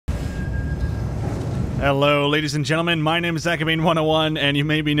Hello, ladies and gentlemen. My name is Zakabane101, and you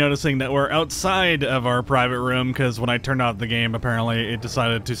may be noticing that we're outside of our private room because when I turned off the game, apparently it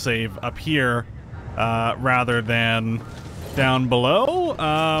decided to save up here rather than down below.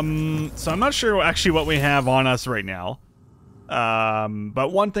 So I'm not sure actually what we have on us right now.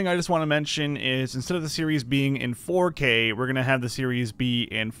 But one thing I just want to mention is instead of the series being in 4K, we're going to have the series be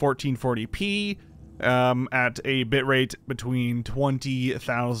in 1440p. At a bitrate between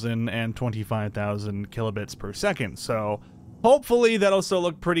 20,000 and 25,000 kilobits per second. So hopefully that'll still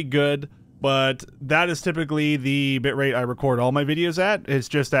look pretty good, but that is typically the bitrate I record all my videos at. It's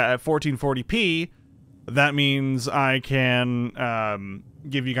just that at 1440p, that means I can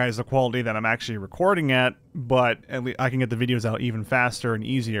give you guys the quality that I'm actually recording at, but at least I can get the videos out even faster and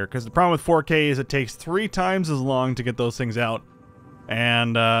easier. Because the problem with 4K is it takes 3 times as long to get those things out.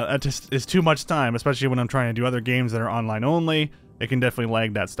 And that just is too much time, especially when I'm trying to do other games that are online only. It can definitely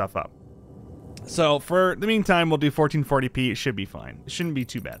lag that stuff up. So for the meantime, we'll do 1440p. It should be fine. It shouldn't be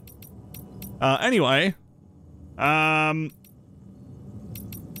too bad. Anyway,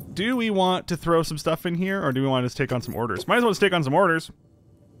 do we want to throw some stuff in here, or do we want to just take on some orders? Might as well just take on some orders.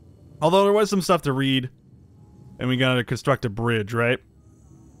 Although there was some stuff to read, and we gotta construct a bridge, right?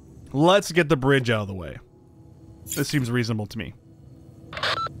 Let's get the bridge out of the way. This seems reasonable to me.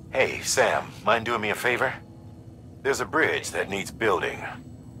 Hey, Sam, mind doing me a favor? There's a bridge that needs building.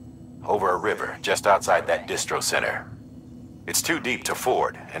 Over a river, just outside that distro center. It's too deep to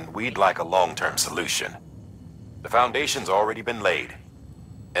ford, and we'd like a long-term solution. The foundation's already been laid,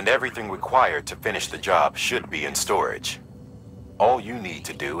 and everything required to finish the job should be in storage. All you need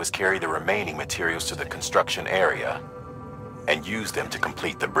to do is carry the remaining materials to the construction area, and use them to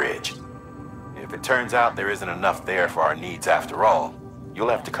complete the bridge. If it turns out there isn't enough there for our needs after all, you'll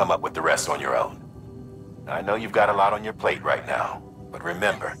have to come up with the rest on your own. I know you've got a lot on your plate right now, but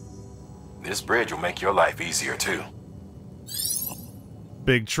remember, this bridge will make your life easier too.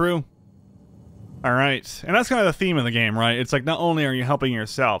 Big true. Alright, and that's kind of the theme of the game, right? It's like not only are you helping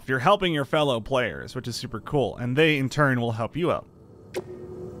yourself, you're helping your fellow players, which is super cool, and they in turn will help you out.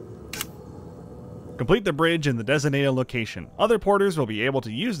 Complete the bridge in the designated location. Other porters will be able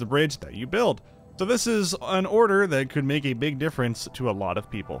to use the bridge that you build. So this is an order that could make a big difference to a lot of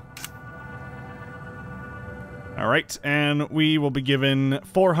people. Alright, and we will be given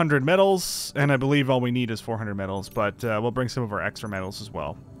 400 metals, and I believe all we need is 400 metals, but we'll bring some of our extra metals as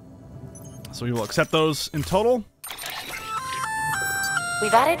well. So we will accept those in total.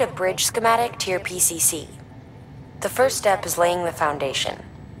 We've added a bridge schematic to your PCC. The first step is laying the foundation,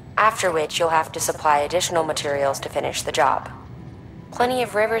 after which you'll have to supply additional materials to finish the job. Plenty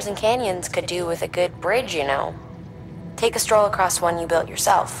of rivers and canyons could do with a good bridge, you know. Take a stroll across one you built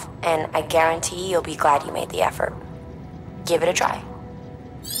yourself, and I guarantee you'll be glad you made the effort. Give it a try.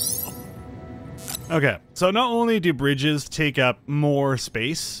 Okay, so not only do bridges take up more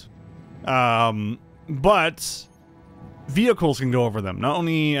space, but vehicles can go over them. Not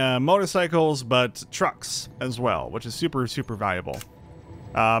only motorcycles, but trucks as well, which is super, super valuable.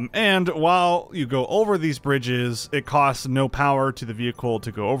 And while you go over these bridges, it costs no power to the vehicle to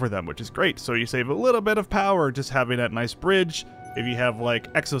go over them, which is great. So you save a little bit of power just having that nice bridge. If you have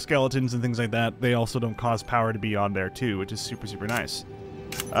like exoskeletons and things like that, they also don't cost power to be on there too, which is super, super nice.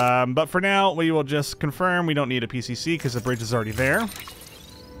 But for now, we will just confirm we don't need a PCC because the bridge is already there.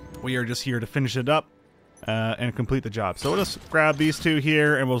 We are just here to finish it up and complete the job. So we'll just grab these two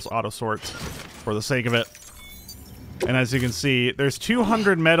here and we'll just auto sort for the sake of it. And as you can see, there's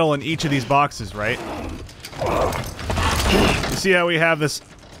 200 metal in each of these boxes, right? You see how we have this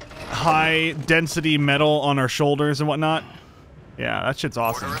high density metal on our shoulders and whatnot? Yeah, that shit's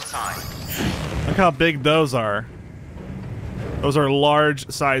awesome. Look how big those are. Those are large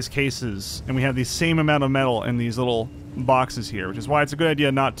size cases, and we have the same amount of metal in these little boxes here, which is why it's a good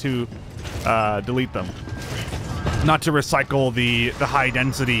idea not to delete them. Not to recycle the high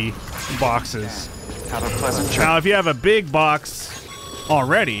density boxes. Have a pleasant trip. Now, if you have a big box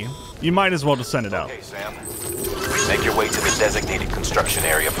already, you might as well just send it out. Okay, Sam. Make your way to the designated construction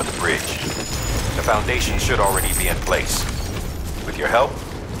area for the bridge. The foundation should already be in place. With your help,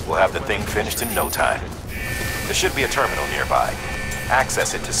 we'll have the thing finished in no time. There should be a terminal nearby.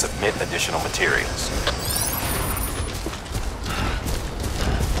 Access it to submit additional materials.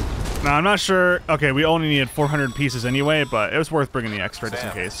 Now, I'm not sure. Okay, we only needed 400 pieces anyway, but it was worth bringing the extra just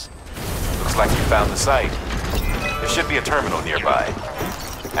in case. Looks like you found the site. There should be a terminal nearby.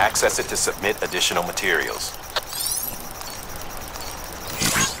 Access it to submit additional materials.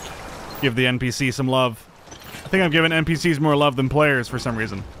 Give the NPC some love. I think I'm giving NPCs more love than players for some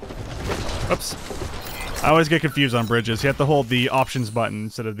reason. Oops. I always get confused on bridges. You have to hold the options button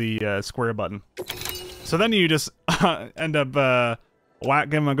instead of the square button. So then you just end up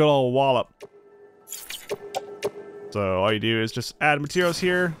give him a good old wallop. So all you do is just add materials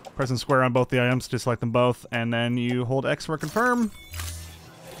here, pressing square on both the items to select them both, and then you hold X for confirm,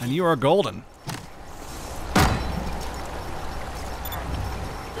 and you are golden.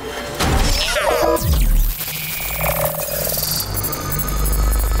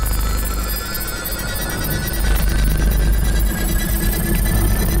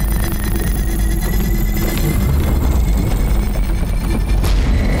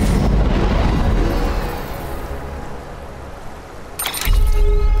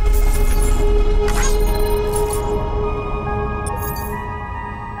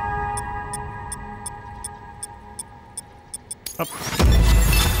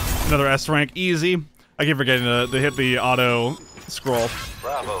 Another S rank, easy. I keep forgetting to hit the auto scroll.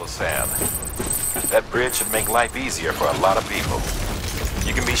 Bravo, Sam. That bridge should make life easier for a lot of people.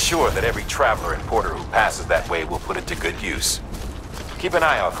 You can be sure that every traveler and porter who passes that way will put it to good use. Keep an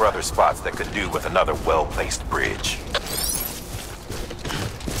eye out for other spots that could do with another well-placed bridge.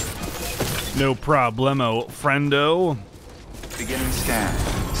 No problemo, friendo. Beginning scan.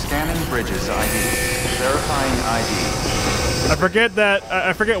 Scanning bridges ID. Verifying ID. I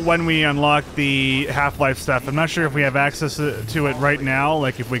forget when we unlock the Half-Life stuff. I'm not sure if we have access to it right now,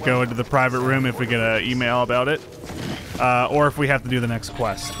 like if we go into the private room, if we get an email about it, or if we have to do the next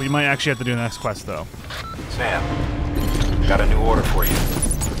quest. We might actually have to do the next quest, though. Sam, got a new order for you.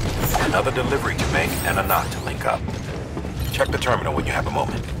 Another delivery to make and a knot to link up. Check the terminal when you have a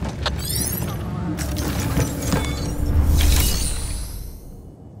moment.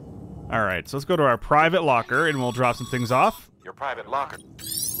 All right, so let's go to our private locker, and we'll drop some things off. Your private locker.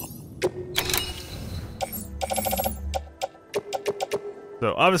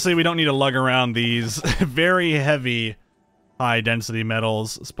 So obviously we don't need to lug around these very heavy, high-density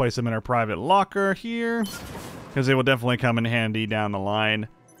metals. Let's place them in our private locker here, because they will definitely come in handy down the line.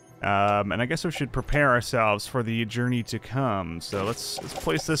 And I guess we should prepare ourselves for the journey to come. So let's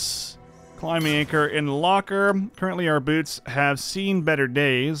place this climbing anchor in the locker. Currently our boots have seen better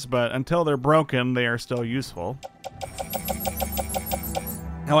days, but until they're broken, they are still useful.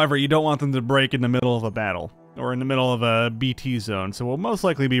 However, you don't want them to break in the middle of a battle, or in the middle of a BT zone, so we'll most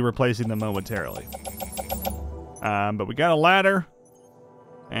likely be replacing them momentarily. But we got a ladder,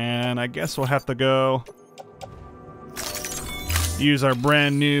 and I guess we'll have to go use our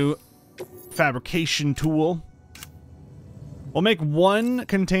brand new fabrication tool. We'll make one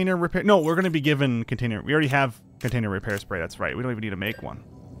container repair. No, we're going to be given container. We already have container repair spray. That's right. We don't even need to make one.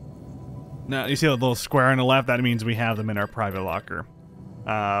 Now, you see the little square on the left? That means we have them in our private locker.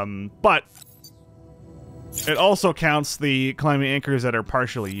 But it also counts the climbing anchors that are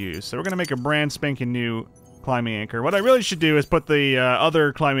partially used. So we're going to make a brand spanking new climbing anchor. What I really should do is put the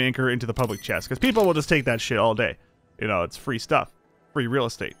other climbing anchor into the public chest, because people will just take that shit all day. You know, it's free stuff. Free real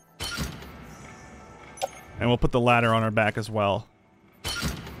estate. And we'll put the ladder on our back as well.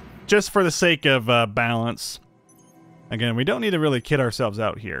 Just for the sake of balance. Again, we don't need to really kid ourselves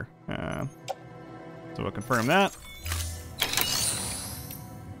out here. So we'll confirm that.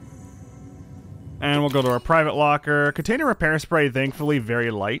 And we'll go to our private locker. Container repair spray, thankfully, very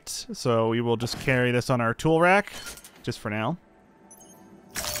light. So we will just carry this on our tool rack. Just for now.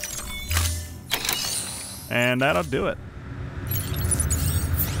 And that'll do it.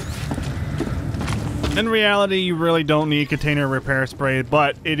 In reality, you really don't need container repair spray,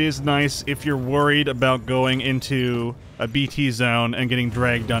 but it is nice if you're worried about going into a BT zone and getting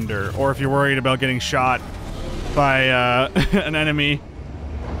dragged under, or if you're worried about getting shot by an enemy.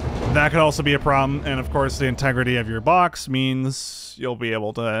 That could also be a problem, and of course the integrity of your box means you'll be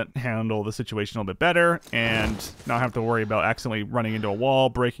able to handle the situation a little bit better and not have to worry about accidentally running into a wall,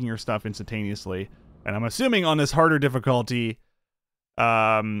 breaking your stuff instantaneously. And I'm assuming on this harder difficulty,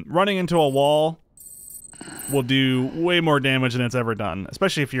 running into a wall will do way more damage than it's ever done,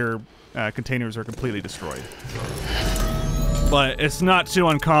 especially if your containers are completely destroyed. But it's not too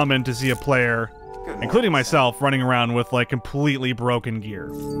uncommon to see a player, including myself, running around with like completely broken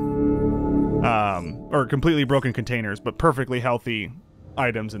gear. Or completely broken containers, but perfectly healthy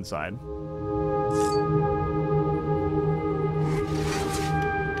items inside.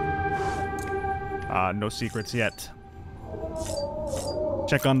 No secrets yet.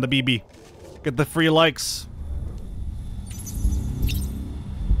 Check on the BB. Get the free likes.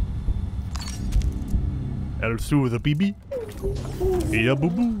 Also the BB. Yeah, boo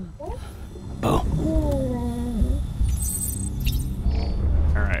boo. Oh.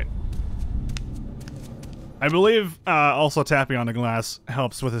 Alright. I believe also tapping on the glass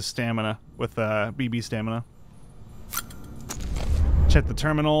helps with his stamina, with BB stamina. Check the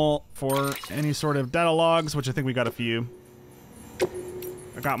terminal for any sort of data logs, which I think we got a few.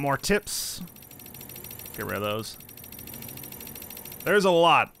 I got more tips. Get rid of those. There's a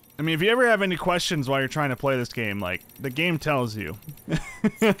lot. I mean, if you ever have any questions while you're trying to play this game, like, the game tells you.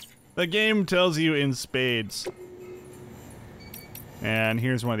 The game tells you in spades. And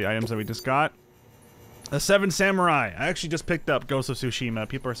here's one of the items that we just got. The Seven Samurai. I actually just picked up Ghost of Tsushima.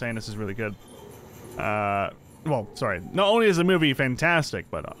 People are saying this is really good. Well, sorry. Not only is the movie fantastic,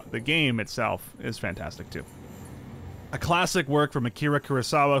 but the game itself is fantastic too. A classic work from Akira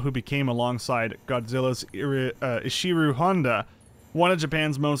Kurosawa, who became, alongside Godzilla's Ishiro Honda, one of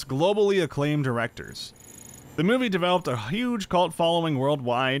Japan's most globally acclaimed directors. The movie developed a huge cult following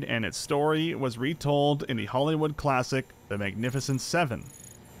worldwide, and its story was retold in the Hollywood classic, The Magnificent Seven.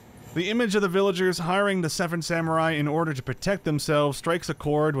 The image of the villagers hiring the Seven Samurai in order to protect themselves strikes a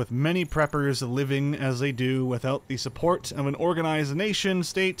chord with many preppers living as they do without the support of an organized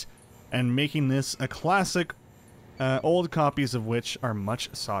nation-state, and making this a classic, old copies of which are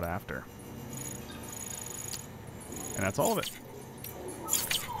much sought after. And that's all of it.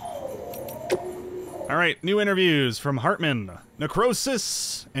 Alright, new interviews from Hartman.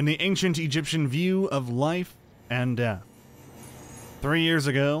 Necrosis and the ancient Egyptian view of life and death. 3 years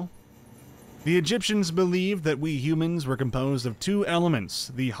ago, the Egyptians believed that we humans were composed of two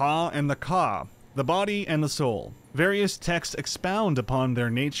elements, the Ha and the Ka, the body and the soul. Various texts expound upon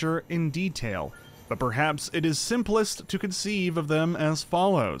their nature in detail, but perhaps it is simplest to conceive of them as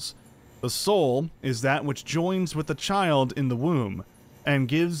follows. The soul is that which joins with the child in the womb and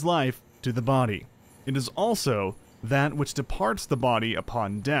gives life to the body. It is also that which departs the body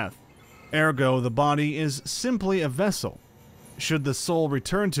upon death. Ergo, the body is simply a vessel. Should the soul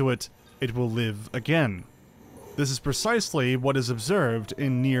return to it, it will live again. This is precisely what is observed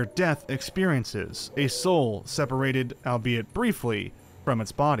in near-death experiences, a soul separated, albeit briefly, from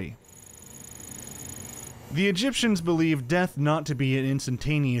its body. The Egyptians believed death not to be an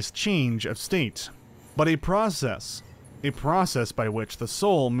instantaneous change of state, but a process by which the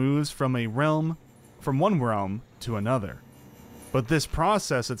soul moves from one realm to another. But this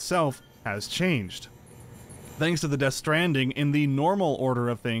process itself has changed. Thanks to the Death Stranding, in the normal order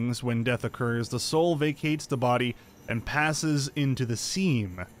of things, when death occurs, the soul vacates the body and passes into the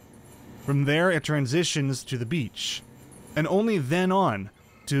seam. From there, it transitions to the beach, and only then on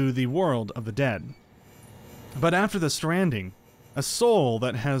to the world of the dead. But after the Stranding, a soul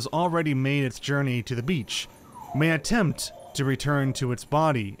that has already made its journey to the beach may attempt to return to its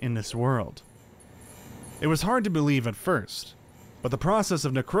body in this world. It was hard to believe at first, but the process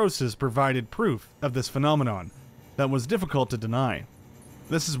of necrosis provided proof of this phenomenon that was difficult to deny.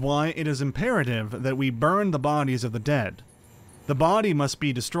 This is why it is imperative that we burn the bodies of the dead. The body must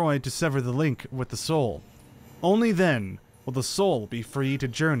be destroyed to sever the link with the soul. Only then will the soul be free to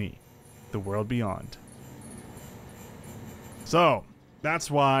journey the world beyond. So,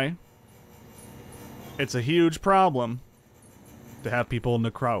 that's why it's a huge problem to have people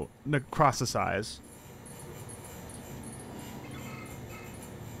necrosisize.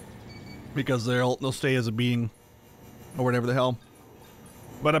 Because they'll stay as a being, or whatever the hell.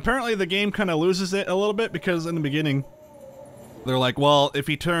 But apparently the game kind of loses it a little bit, because in the beginning, they're like, well, if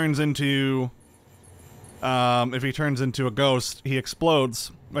he turns into a ghost, he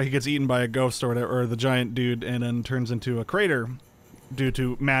explodes. Like, he gets eaten by a ghost or whatever, or the giant dude, and then turns into a crater due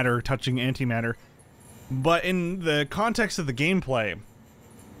to matter touching antimatter. But in the context of the gameplay,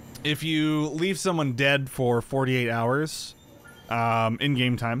 if you leave someone dead for 48 hours, in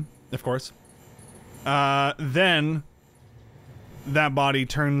game time, of course, then that body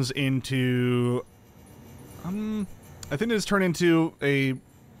turns into, I think it's turned into a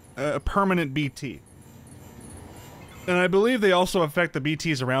permanent BT. And I believe they also affect the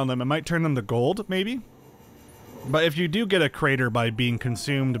BTs around them. It might turn them to gold, maybe? But if you do get a crater by being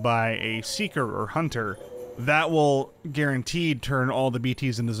consumed by a seeker or hunter, that will guaranteed turn all the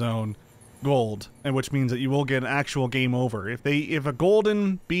BTs in the zone gold, and which means that you will get an actual game over. If a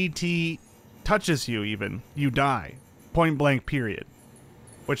golden BT touches you even, you die. Point blank, period.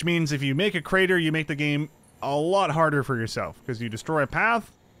 Which means if you make a crater, you make the game a lot harder for yourself, because you destroy a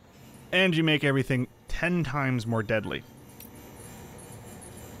path, and you make everything 10 times more deadly.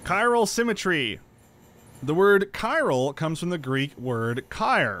 Chiral symmetry. The word chiral comes from the Greek word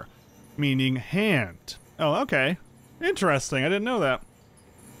chir, meaning hand. Oh, okay. Interesting, I didn't know that.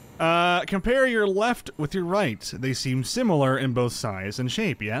 Compare your left with your right. They seem similar in both size and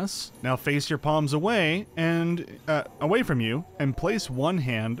shape, yes? Now face your palms away from you and place one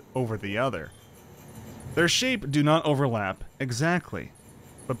hand over the other. Their shape do not overlap exactly,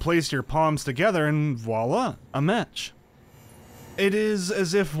 but place your palms together and voila, a match. It is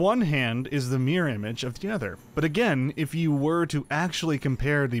as if one hand is the mirror image of the other. But again, if you were to actually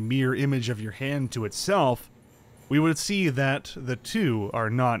compare the mirror image of your hand to itself, we would see that the two are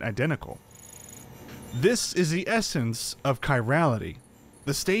not identical. This is the essence of chirality,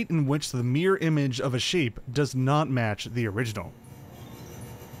 the state in which the mirror image of a shape does not match the original.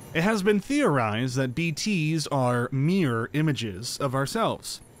 It has been theorized that BTs are mirror images of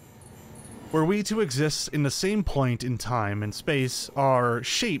ourselves. Were we to exist in the same point in time and space, our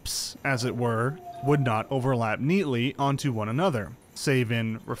shapes, as it were, would not overlap neatly onto one another, save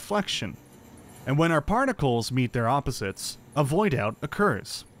in reflection. And when our particles meet their opposites, a void-out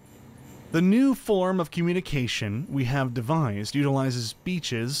occurs. The new form of communication we have devised utilizes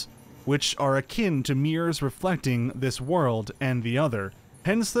beaches, which are akin to mirrors reflecting this world and the other,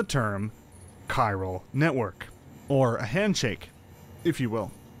 hence the term chiral network, or a handshake, if you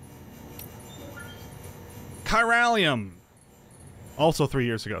will. Chiralium! Also 3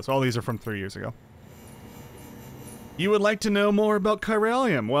 years ago, so all these are from 3 years ago. You would like to know more about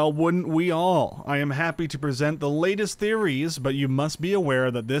chiralium? Well, wouldn't we all? I am happy to present the latest theories, but you must be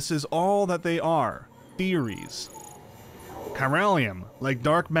aware that this is all that they are. Theories. Chiralium, like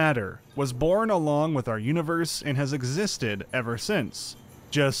dark matter, was born along with our universe and has existed ever since.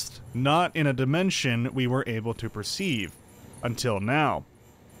 Just not in a dimension we were able to perceive. Until now.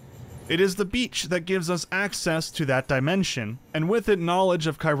 It is the beach that gives us access to that dimension, and with it knowledge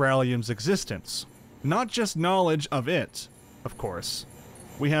of chiralium's existence. Not just knowledge of it, of course.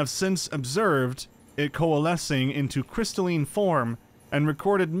 We have since observed it coalescing into crystalline form and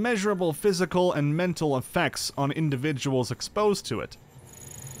recorded measurable physical and mental effects on individuals exposed to it.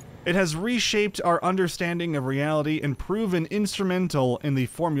 It has reshaped our understanding of reality and proven instrumental in the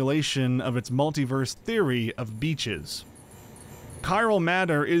formulation of its multiverse theory of beaches. Chiral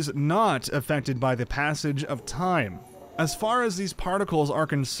matter is not affected by the passage of time. As far as these particles are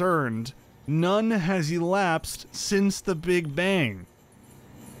concerned, none has elapsed since the Big Bang.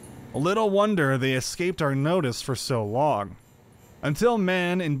 Little wonder they escaped our notice for so long. Until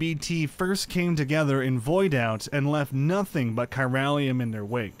man and BT first came together in Void Out and left nothing but chiralium in their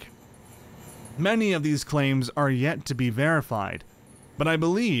wake. Many of these claims are yet to be verified, but I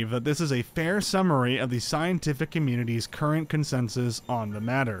believe that this is a fair summary of the scientific community's current consensus on the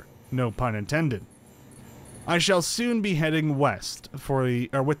matter, no pun intended. I shall soon be heading west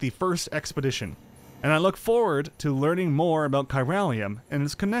with the first expedition, and I look forward to learning more about chiralium and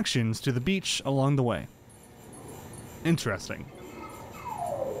its connections to the beach along the way. Interesting.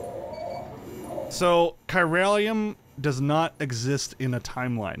 So, chiralium does not exist in a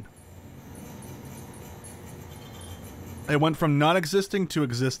timeline. It went from not existing to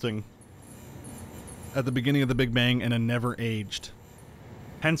existing at the beginning of the Big Bang and it never aged.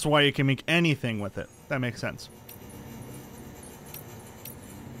 Hence why you can make anything with it. That makes sense.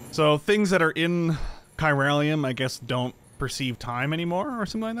 So things that are in chiralium, I guess, don't perceive time anymore or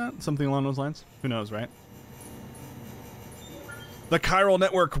something like that? Something along those lines? Who knows, right? The Chiral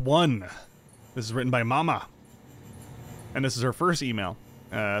Network 1. This is written by Mama. And this is her first email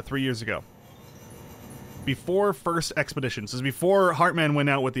 3 years ago. Before first expedition. This is before Heartman went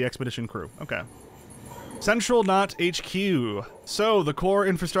out with the expedition crew. Okay. Central Knot HQ. So, the core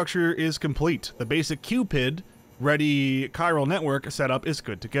infrastructure is complete. The basic Cupid ready chiral network setup is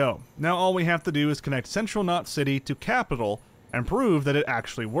good to go. Now all we have to do is connect Central Knot City to Capital and prove that it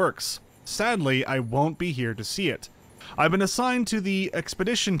actually works. Sadly, I won't be here to see it. I've been assigned to the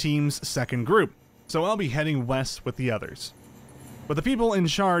expedition team's second group, so I'll be heading west with the others. But the people in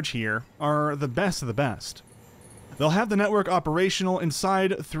charge here are the best of the best. They'll have the network operational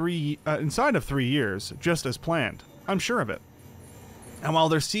inside of 3 years, just as planned. I'm sure of it. And while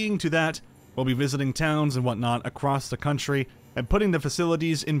they're seeing to that, we'll be visiting towns and whatnot across the country and putting the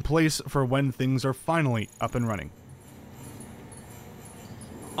facilities in place for when things are finally up and running.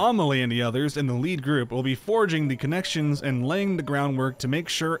 Amelie and the others in the lead group will be forging the connections and laying the groundwork to make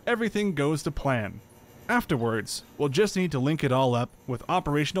sure everything goes to plan. Afterwards, we'll just need to link it all up with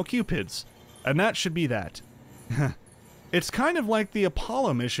operational Cupids, and that should be that. It's kind of like the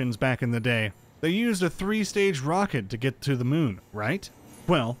Apollo missions back in the day. They used a 3-stage rocket to get to the moon, right?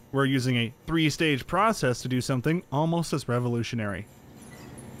 Well, we're using a 3-stage process to do something almost as revolutionary.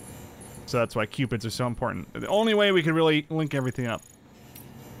 So that's why Cupids are so important. The only way we could really link everything up.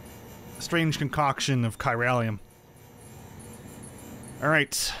 Strange concoction of chiralium.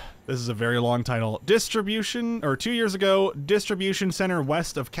 Alright. This is a very long title. 2 years ago, Distribution Center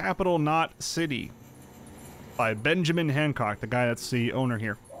west of Capital Knot City. By Benjamin Hancock, the guy that's the owner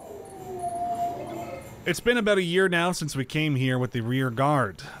here. It's been about a year now since we came here with the rear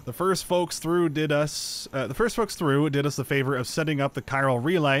guard. The first folks through did us the favor of setting up the chiral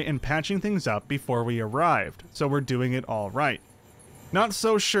relay and patching things up before we arrived, so we're doing it all right. Not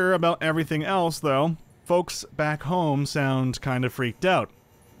so sure about everything else, though. Folks back home sound kind of freaked out.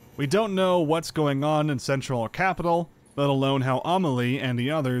 We don't know what's going on in Central or Capital, let alone how Amelie and the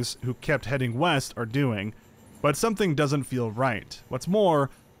others who kept heading west are doing, but something doesn't feel right. What's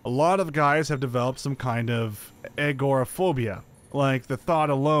more, a lot of guys have developed some kind of agoraphobia, like the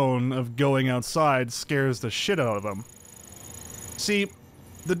thought alone of going outside scares the shit out of them. See,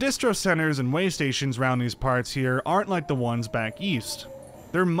 the distro centers and way stations around these parts here aren't like the ones back east.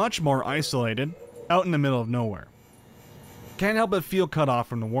 They're much more isolated, out in the middle of nowhere. Can't help but feel cut off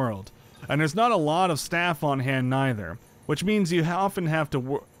from the world, and there's not a lot of staff on hand neither, which means you often have to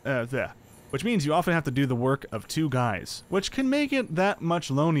do the work of two guys, which can make it that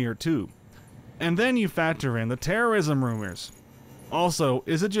much lonelier too. And then you factor in the terrorism rumors. Also,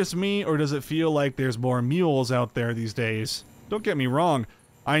 is it just me, or does it feel like there's more mules out there these days? Don't get me wrong,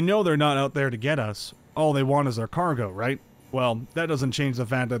 I know they're not out there to get us. All they want is our cargo, right? Well, that doesn't change the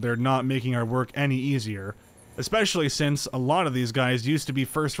fact that they're not making our work any easier, especially since a lot of these guys used to be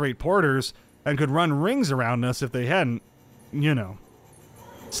first-rate porters and could run rings around us if they hadn't, you know.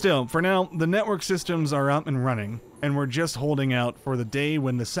 Still, for now, the network systems are up and running, and we're just holding out for the day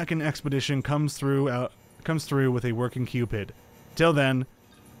when the second expedition comes through with a working Cupid. Till then,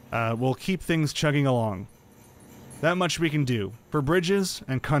 we'll keep things chugging along. That much we can do, for bridges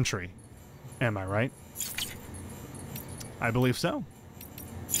and country. Am I right? I believe so.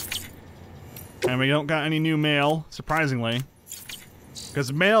 And we don't got any new mail, surprisingly.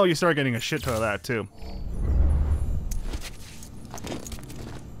 Because mail, you start getting a shit ton of that, too.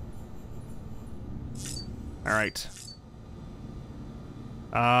 Alright.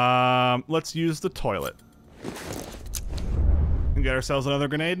 Let's use the toilet. And get ourselves another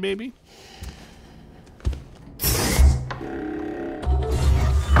grenade, maybe?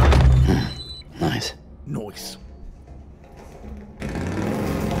 Nice. Nice.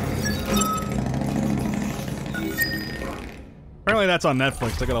 Apparently that's on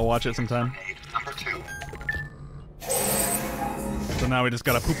Netflix. I gotta watch it sometime. So now we just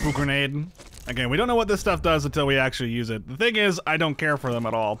got a poo-poo grenade. Again, we don't know what this stuff does until we actually use it. The thing is, I don't care for them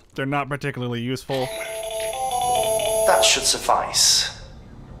at all. They're not particularly useful. That should suffice.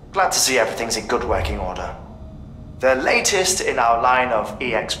 Glad to see everything's in good working order. The latest in our line of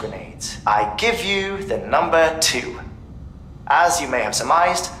EX grenades. I give you the number 2. As you may have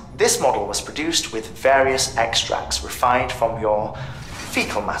surmised, this model was produced with various extracts refined from your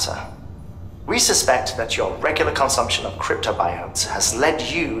fecal matter. We suspect that your regular consumption of cryptobiotes has led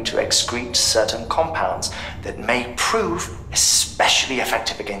you to excrete certain compounds that may prove especially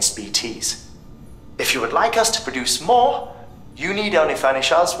effective against BTs. If you would like us to produce more, you need only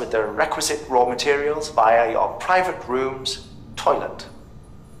furnish us with the requisite raw materials via your private room's toilet.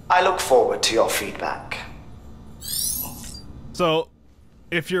 I look forward to your feedback. So,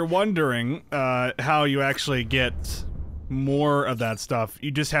 if you're wondering how you actually get more of that stuff,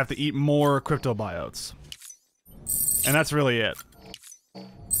 you just have to eat more cryptobiotes. And that's really it.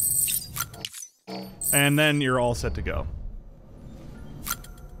 And then you're all set to go.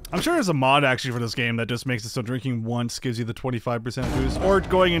 I'm sure there's a mod actually for this game that just makes it so drinking once gives you the 25% boost, or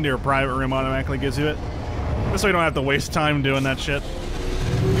going into your private room automatically gives you it. Just so you don't have to waste time doing that shit.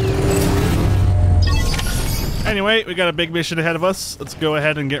 Anyway, we got a big mission ahead of us. Let's go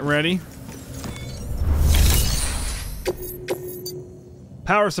ahead and get ready.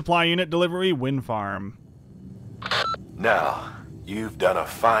 Power supply unit delivery, wind farm. Now, you've done a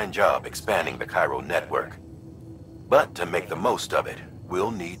fine job expanding the chiral network. But to make the most of it,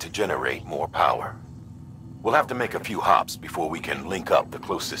 we'll need to generate more power. We'll have to make a few hops before we can link up the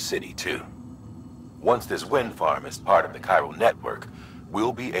closest city, too. Once this wind farm is part of the chiral network,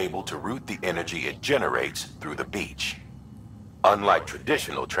 we'll be able to route the energy it generates through the beach. Unlike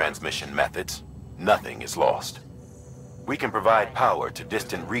traditional transmission methods, nothing is lost. We can provide power to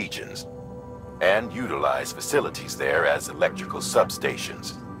distant regions and utilize facilities there as electrical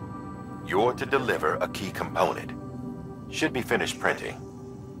substations. You're to deliver a key component. Should be finished printing.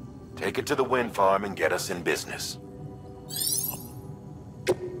 Take it to the wind farm and get us in business.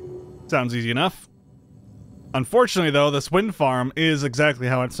 Sounds easy enough. Unfortunately, though, this wind farm is exactly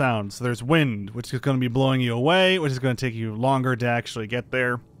how it sounds. There's wind, which is going to be blowing you away, which is going to take you longer to actually get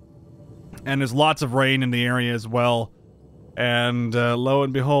there. And there's lots of rain in the area as well. And lo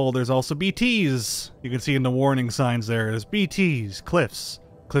and behold, there's also BTs. You can see in the warning signs there's BTs, cliffs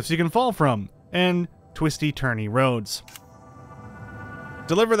you can fall from, and twisty, turny roads.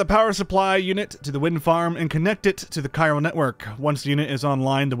 Deliver the power supply unit to the wind farm and connect it to the chiral network. Once the unit is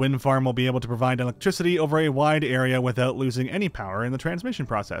online, the wind farm will be able to provide electricity over a wide area without losing any power in the transmission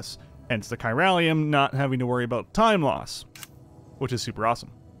process. Hence the chiralium not having to worry about time loss, which is super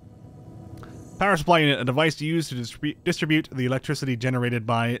awesome. Power supply unit, a device used to distribute the electricity generated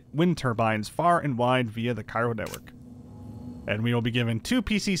by wind turbines far and wide via the chiral network. And we will be given 2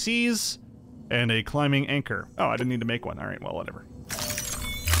 PCCs and a climbing anchor. Oh, I didn't need to make one. Alright, well, whatever.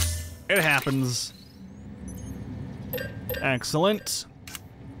 It happens. Excellent.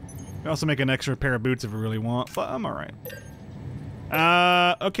 We also make an extra pair of boots if we really want, but I'm alright.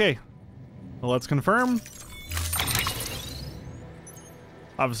 Okay. Well, let's confirm.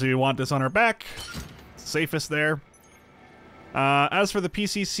 Obviously, we want this on our back. Safest there. As for the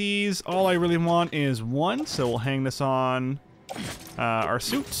PCCs, all I really want is 1, so we'll hang this on our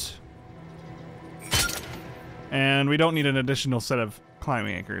suit. And we don't need an additional set of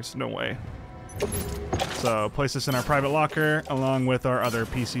climbing anchors. No way. So, place this in our private locker along with our other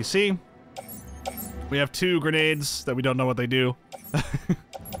PCC. We have 2 grenades that we don't know what they do.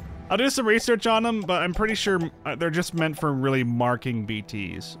 I'll do some research on them, but I'm pretty sure they're just meant for really marking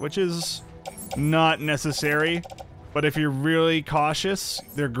BTs, which is not necessary. But if you're really cautious,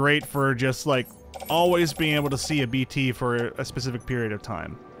 they're great for just, like, always being able to see a BT for a specific period of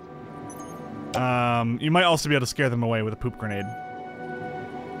time. You might also be able to scare them away with a poop grenade.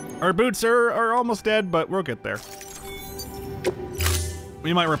 Our boots are almost dead, but we'll get there.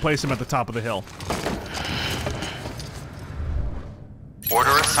 We might replace them at the top of the hill.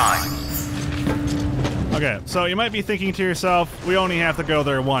 Order assigned. Okay, so you might be thinking to yourself, we only have to go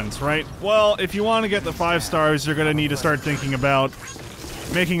there once, right? Well, if you want to get the 5 stars, you're going to need to start thinking about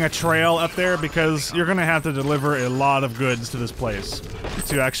making a trail up there, because you're going to have to deliver a lot of goods to this place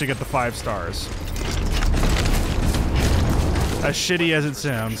to actually get the 5 stars. As shitty as it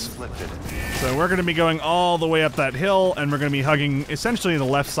sounds. So we're going to be going all the way up that hill, and we're going to be hugging essentially the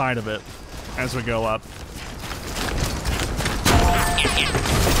left side of it as we go up.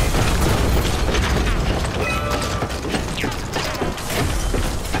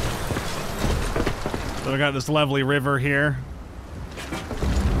 So we got this lovely river here.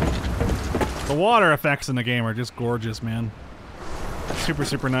 The water effects in the game are just gorgeous, man. Super,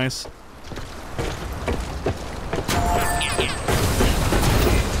 super nice.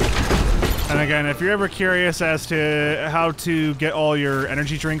 And again, if you're ever curious as to how to get all your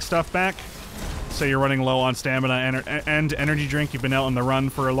energy drink stuff back, say you're running low on stamina and energy drink, you've been out on the run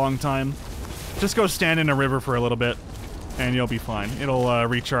for a long time, just go stand in a river for a little bit, and you'll be fine. It'll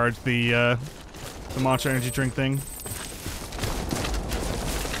recharge the Monster Energy drink thing.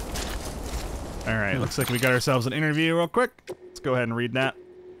 Alright, looks like we got ourselves an interview real quick. Let's go ahead and read that.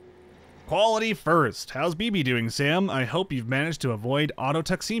 Quality first. How's BB doing, Sam? I hope you've managed to avoid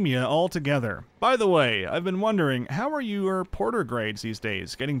autotoxemia altogether. By the way, I've been wondering, how are your porter grades these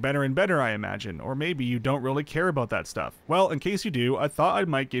days? Getting better and better, I imagine. Or maybe you don't really care about that stuff. Well, in case you do, I thought I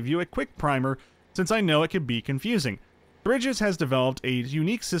might give you a quick primer, since I know it can be confusing. Bridges has developed a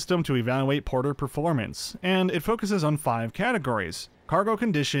unique system to evaluate porter performance, and it focuses on 5 categories: cargo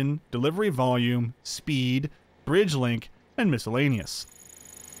condition, delivery volume, speed, bridge length, and miscellaneous.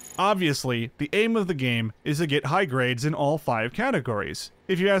 Obviously, the aim of the game is to get high grades in all 5 categories.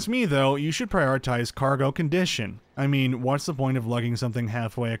 If you ask me though, you should prioritize cargo condition. I mean, what's the point of lugging something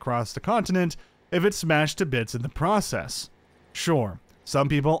halfway across the continent if it's smashed to bits in the process? Sure, some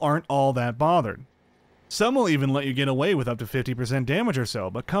people aren't all that bothered. Some will even let you get away with up to 50% damage or so,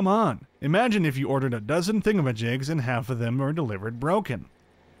 but come on. Imagine if you ordered a dozen thingamajigs and half of them were delivered broken.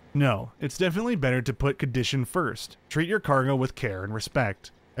 No, it's definitely better to put condition first. Treat your cargo with care and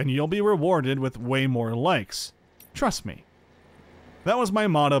respect, and you'll be rewarded with way more likes. Trust me. That was my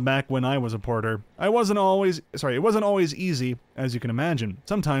motto back when I was a porter. It wasn't always easy, as you can imagine.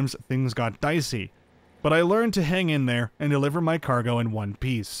 Sometimes things got dicey. But I learned to hang in there and deliver my cargo in one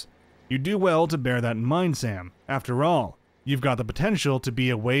piece. You do well to bear that in mind, Sam. After all, you've got the potential to be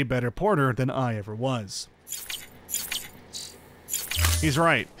a way better porter than I ever was. He's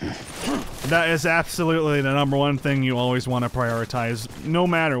right. That is absolutely the #1 thing you always want to prioritize, no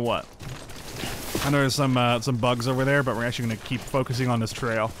matter what. I know there's some bugs over there, but we're actually going to keep focusing on this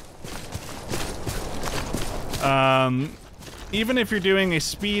trail. Even if you're doing a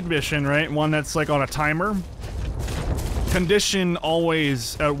speed mission, right, one that's like on a timer, condition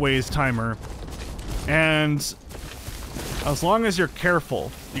always outweighs timer, and as long as you're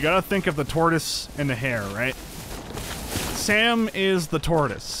careful, you gotta think of the tortoise and the hare, right? Sam is the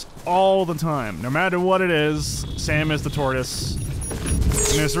tortoise all the time. No matter what it is, Sam is the tortoise.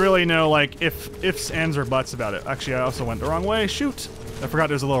 And there's really no, like, ifs, ands, or buts about it. Actually, I also went the wrong way. Shoot! I forgot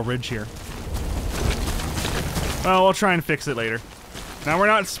there's a little ridge here. Well, we'll try and fix it later. Now, we're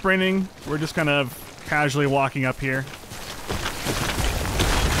not sprinting. We're just kind of casually walking up here.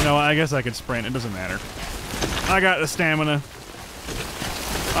 You know, I guess I could sprint. It doesn't matter. I got the stamina.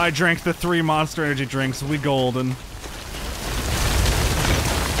 I drank the 3 Monster Energy drinks. We golden.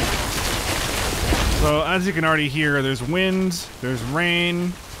 So, as you can already hear, there's wind, there's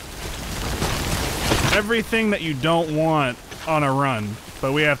rain. Everything that you don't want on a run,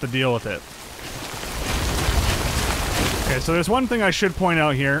 but we have to deal with it. Okay, so there's one thing I should point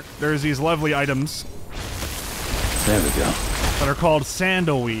out here. There's these lovely items. There we go. That are called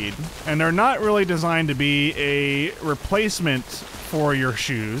sandalweed. And they're not really designed to be a replacement for your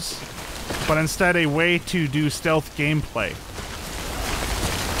shoes, but instead a way to do stealth gameplay.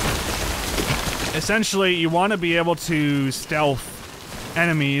 Essentially, you want to be able to stealth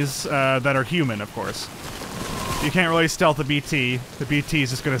enemies that are human, of course. You can't really stealth a BT. The BT is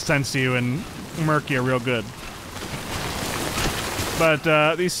just going to sense you and murk you real good.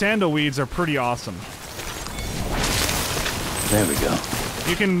 But these sandalweeds are pretty awesome. There we go.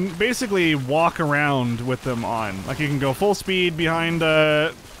 You can basically walk around with them on. Like, you can go full speed behind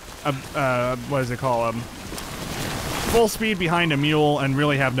what does it call them? Full speed behind a mule and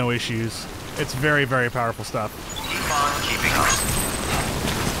really have no issues. It's very, very powerful stuff. Keep on keeping on.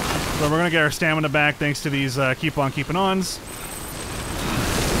 So we're gonna get our stamina back thanks to these keep on keeping ons.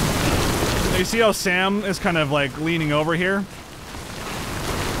 You see how Sam is kind of like leaning over here?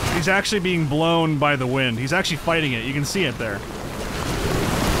 He's actually being blown by the wind. He's actually fighting it. You can see it there.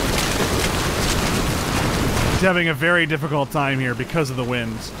 He's having a very difficult time here because of the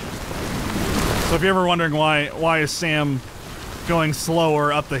winds. So if you're ever wondering why is Sam going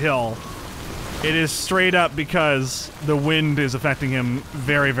slower up the hill, it is straight up because the wind is affecting him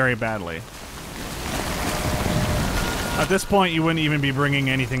very, very badly. At this point, you wouldn't even be bringing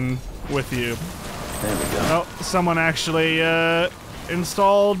anything with you. There we go. Oh, someone actually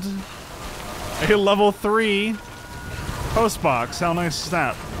installed a level 3 post box. How nice is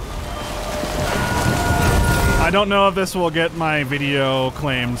that? I don't know if this will get my video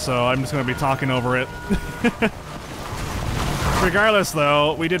claimed, so I'm just going to be talking over it. Regardless,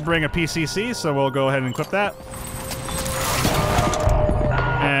 though, we did bring a PCC, so we'll go ahead and equip that.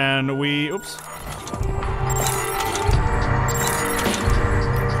 And we... Oops.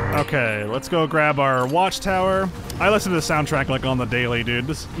 Okay, let's go grab our watchtower. I listen to the soundtrack like on the daily, dude.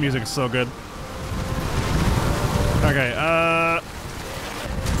 This music is so good. Okay,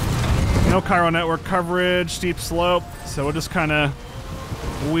 no Cairo network coverage, steep slope, so we'll just kind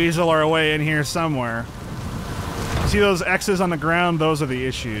of weasel our way in here somewhere. See those X's on the ground? Those are the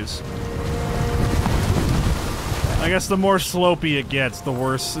issues. I guess the more slopey it gets, the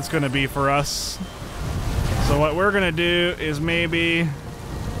worse it's going to be for us. So what we're going to do is maybe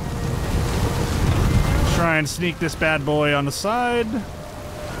try and sneak this bad boy on the side.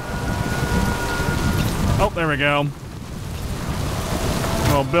 Oh, there we go.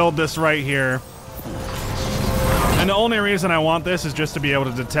 We'll build this right here. And the only reason I want this is just to be able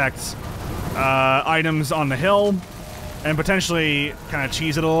to detect items on the hill and potentially kind of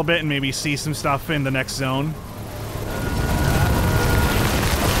cheese it a little bit and maybe see some stuff in the next zone.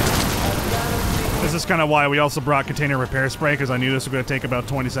 This is kind of why we also brought container repair spray, because I knew this was going to take about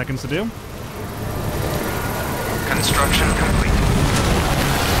 20 seconds to do. Construction complete.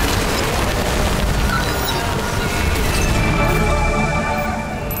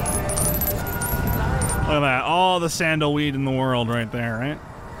 Look at that. All the sandalweed in the world right there, right?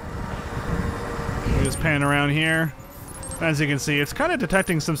 We just pan around here. As you can see, it's kind of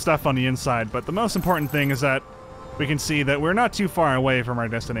detecting some stuff on the inside, but the most important thing is that we can see that we're not too far away from our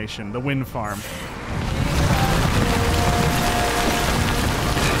destination, the wind farm.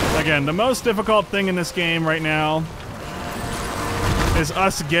 Again, the most difficult thing in this game right now is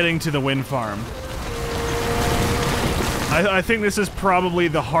us getting to the wind farm. I think this is probably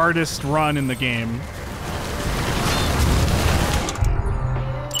the hardest run in the game.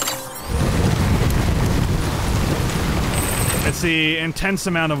 It's the intense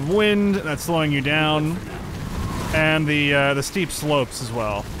amount of wind that's slowing you down, and the steep slopes as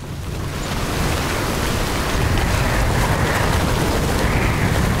well.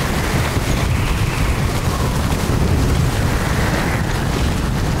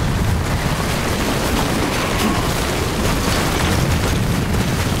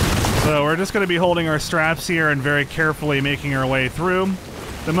 So we're just going to be holding our straps here and very carefully making our way through.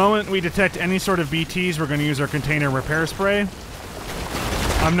 The moment we detect any sort of BTs, we're going to use our container repair spray.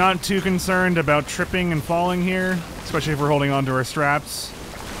 I'm not too concerned about tripping and falling here, especially if we're holding onto our straps.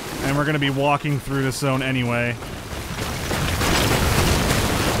 And we're going to be walking through this zone anyway.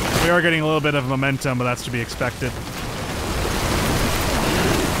 We are getting a little bit of momentum, but that's to be expected.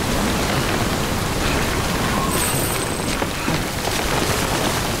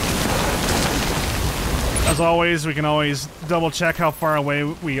 As always, we can always double check how far away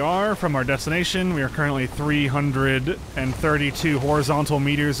we are from our destination. We are currently 332 horizontal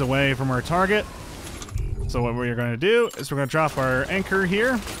meters away from our target. So what we're going to do is we're going to drop our anchor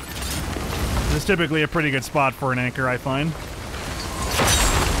here. This is typically a pretty good spot for an anchor, I find.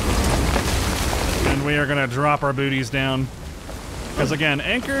 And we are going to drop our booties down. Because again,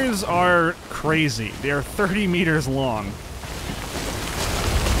 anchors are crazy. They are 30 meters long.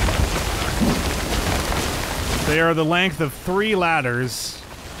 They are the length of 3 ladders,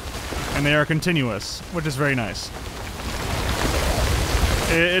 and they are continuous, which is very nice.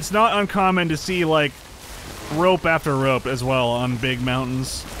 It's not uncommon to see, like, rope after rope as well on big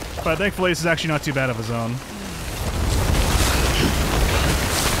mountains, but thankfully this is actually not too bad of a zone.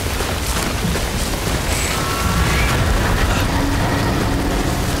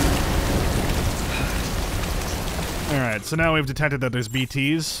 Alright, so now we've detected that there's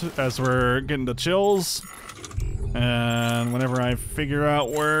BTs as we're getting the chills. And whenever I figure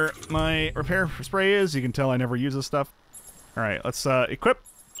out where my repair spray is, you can tell I never use this stuff. Alright, let's equip.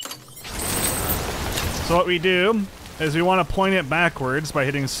 So what we do is we want to point it backwards by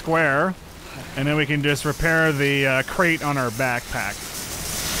hitting square, and then we can just repair the crate on our backpack.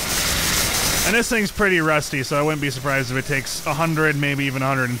 And this thing's pretty rusty, so I wouldn't be surprised if it takes 100, maybe even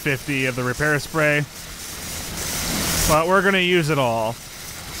 150 of the repair spray. But we're going to use it all.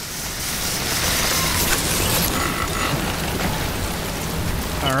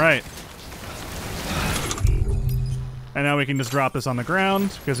 Alright. And now we can just drop this on the ground,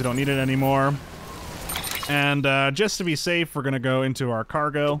 because we don't need it anymore. And just to be safe, we're going to go into our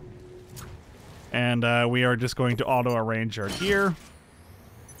cargo. And we are just going to auto-arrange our gear.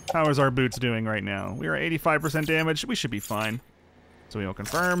 How is our boots doing right now? We are 85% damage. We should be fine. So we will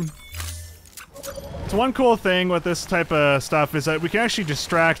confirm. So one cool thing with this type of stuff is that we can actually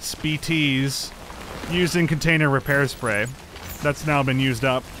distract BTs using container repair spray. That's now been used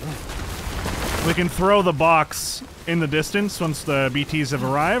up. We can throw the box in the distance once the BTs have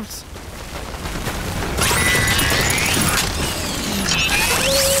arrived.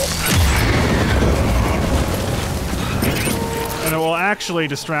 And it will actually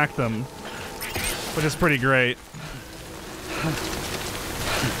distract them, which is pretty great.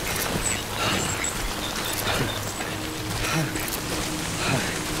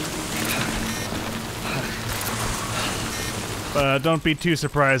 Don't be too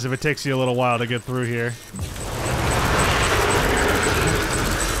surprised if it takes you a little while to get through here.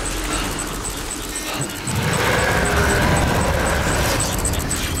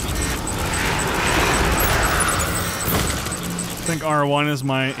 I think R1 is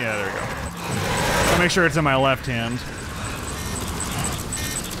my... yeah, there we go. I'll make sure it's in my left hand.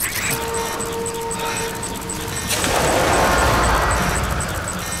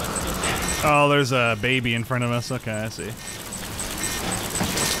 Oh, there's a baby in front of us. Okay, I see.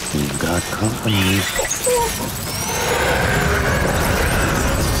 We've got company.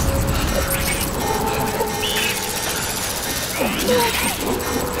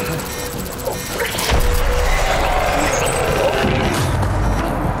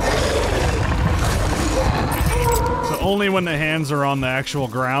 So only when the hands are on the actual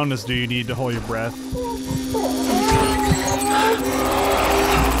ground do you need to hold your breath.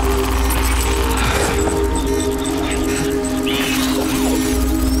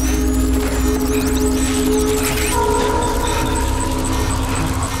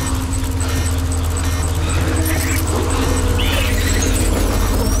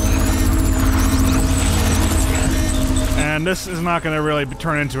 And this is not going to really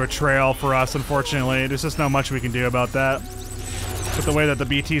turn into a trail for us, unfortunately. There's just not much we can do about that. With the way that the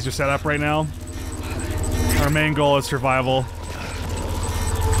BTs are set up right now. Our main goal is survival.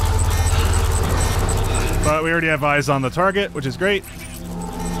 But we already have eyes on the target, which is great.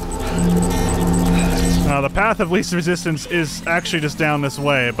 The path of least resistance is actually just down this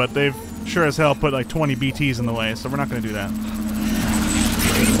way, but they've sure as hell put like 20 BTs in the way, so we're not going to do that.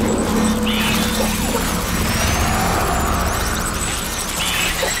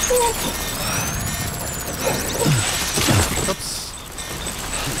 Oops.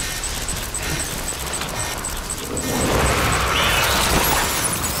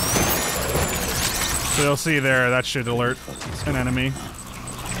 So you'll see there, that should alert an enemy.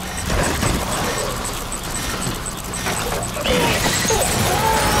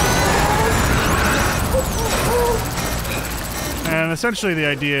 And essentially the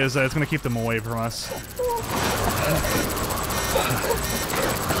idea is that it's going to keep them away from us.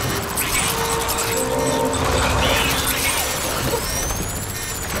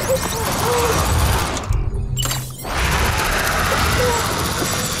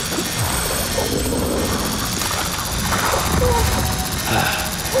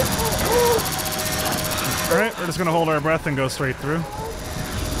 Alright, we're just gonna hold our breath and go straight through.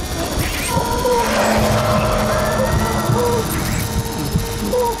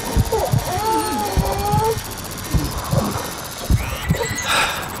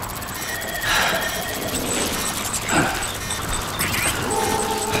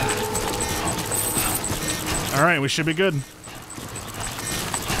 Alright, we should be good.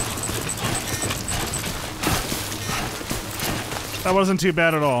 That wasn't too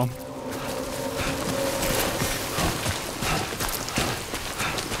bad at all.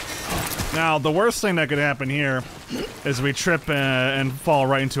 Now, the worst thing that could happen here is we trip and fall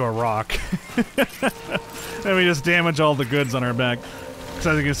right into a rock. And we just damage all the goods on our back. Because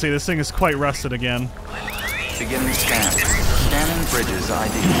as you can see, this thing is quite rusted again. Beginning scan. Scanning bridges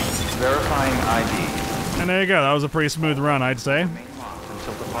ID. Verifying ID. And there you go. That was a pretty smooth run, I'd say.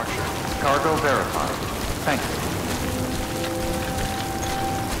 Until departure. Cargo verified. Thank you.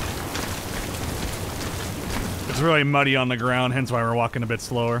 It's really muddy on the ground, hence why we're walking a bit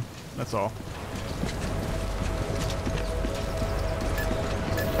slower. That's all.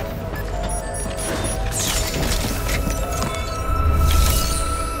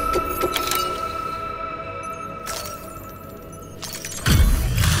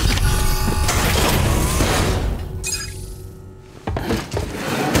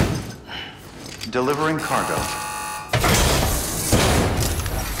 Delivering cargo.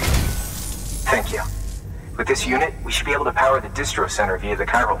 Thank you. With this unit, we should be able to power the distro center via the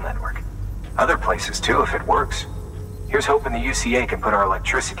chiral network. Other places too, if it works. Here's hoping the UCA can put our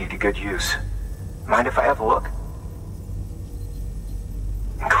electricity to good use. Mind if I have a look?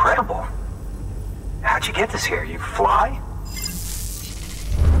 Incredible. How'd you get this here? You fly?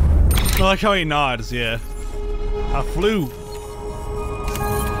 I like how he nods, yeah. I flew.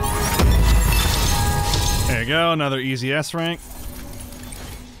 There you go, another easy S rank.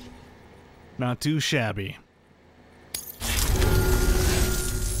 Not too shabby.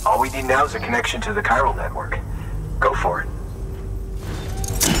 All we need now is a connection to the chiral network. Go for it.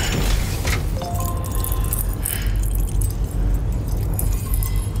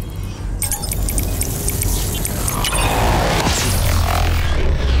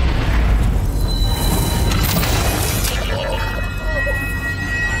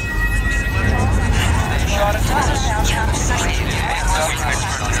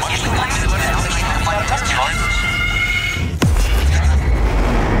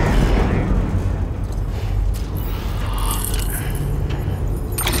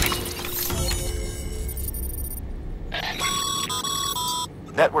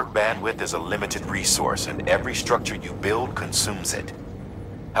 Network bandwidth is a limited resource, and every structure you build consumes it.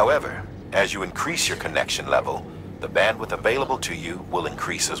 However, as you increase your connection level, the bandwidth available to you will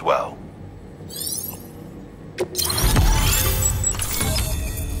increase as well.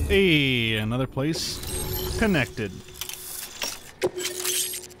 Hey, another place connected.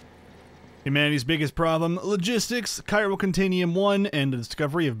 Humanity's biggest problem, logistics, chiral continuum 1, and the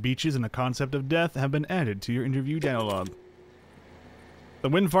discovery of beaches and the concept of death have been added to your interview dialogue. The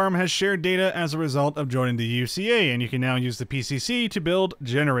wind farm has shared data as a result of joining the UCA, and you can now use the PCC to build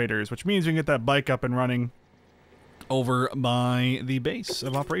generators, which means we can get that bike up and running over by the base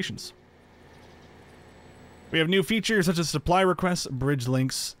of operations. We have new features such as supply requests, bridge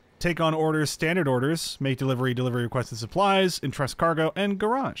links, take on orders, standard orders, make delivery requested supplies, entrust cargo, and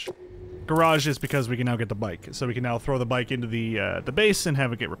garage. Garage is because we can now get the bike, so we can now throw the bike into the base and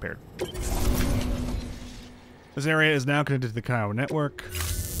have it get repaired. This area is now connected to the chiral network.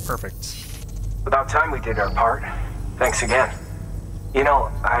 Perfect. About time we did our part. Thanks again. You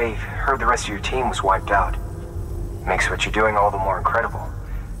know, I heard the rest of your team was wiped out. Makes what you're doing all the more incredible.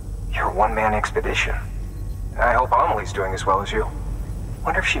 You're a one-man expedition. I hope Amelie's doing as well as you.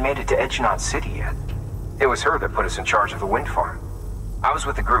 Wonder if she made it to Edgenot City yet. It was her that put us in charge of the wind farm. I was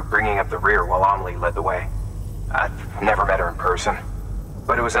with the group bringing up the rear while Amelie led the way. I've never met her in person,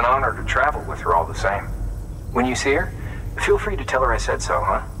 but it was an honor to travel with her all the same. When you see her, feel free to tell her I said so,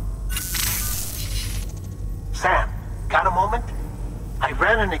 huh? Sam, got a moment? I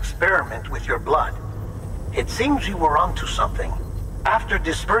ran an experiment with your blood. It seems you were onto something. After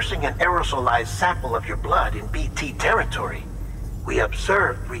dispersing an aerosolized sample of your blood in BT territory, we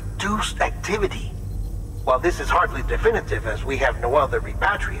observed reduced activity. While this is hardly definitive as we have no other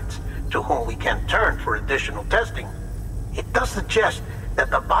repatriants to whom we can turn for additional testing, it does suggest that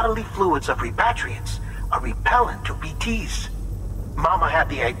the bodily fluids of repatriants are repellent to BTs. Mama had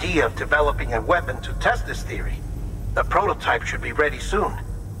the idea of developing a weapon to test this theory. The prototype should be ready soon,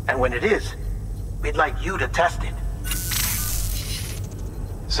 and when it is, we'd like you to test it.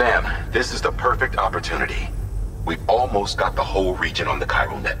 Sam, this is the perfect opportunity. We've almost got the whole region on the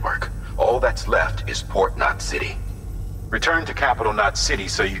chiral network. All that's left is Port Knot City. Return to Capital Knot City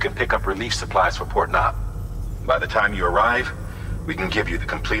so you can pick up relief supplies for Port Knot. By the time you arrive, we can give you the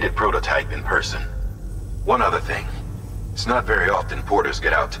completed prototype in person. One other thing. It's not very often porters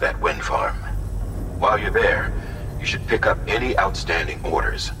get out to that wind farm. While you're there, you should pick up any outstanding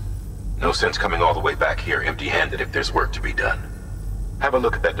orders. No sense coming all the way back here empty-handed if there's work to be done. Have a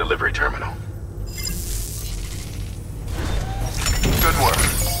look at that delivery terminal. Good work.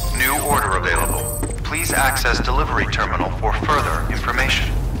 New order available. Please access delivery terminal for further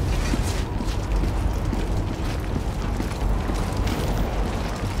information.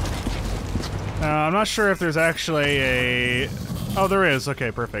 I'm not sure if there's actually a... Oh, there is.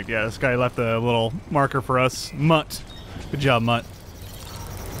 Okay, perfect. Yeah, this guy left a little marker for us. Mutt. Good job, Mutt.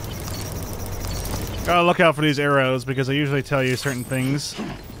 Gotta look out for these arrows because they usually tell you certain things.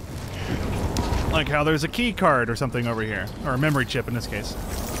 Like how there's a key card or something over here. Or a memory chip in this case.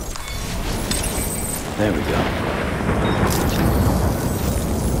 There we go.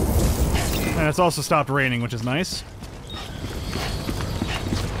 And it's also stopped raining, which is nice.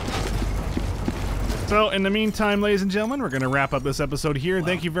 So, in the meantime, ladies and gentlemen, we're going to wrap up this episode here.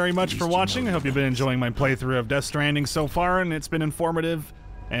 Thank you very much for watching. I hope you've been enjoying my playthrough of Death Stranding so far, and it's been informative.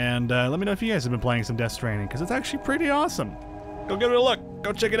 And let me know if you guys have been playing some Death Stranding, because it's actually pretty awesome. Go give it a look.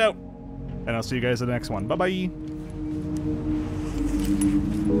 Go check it out. And I'll see you guys in the next one. Bye-bye.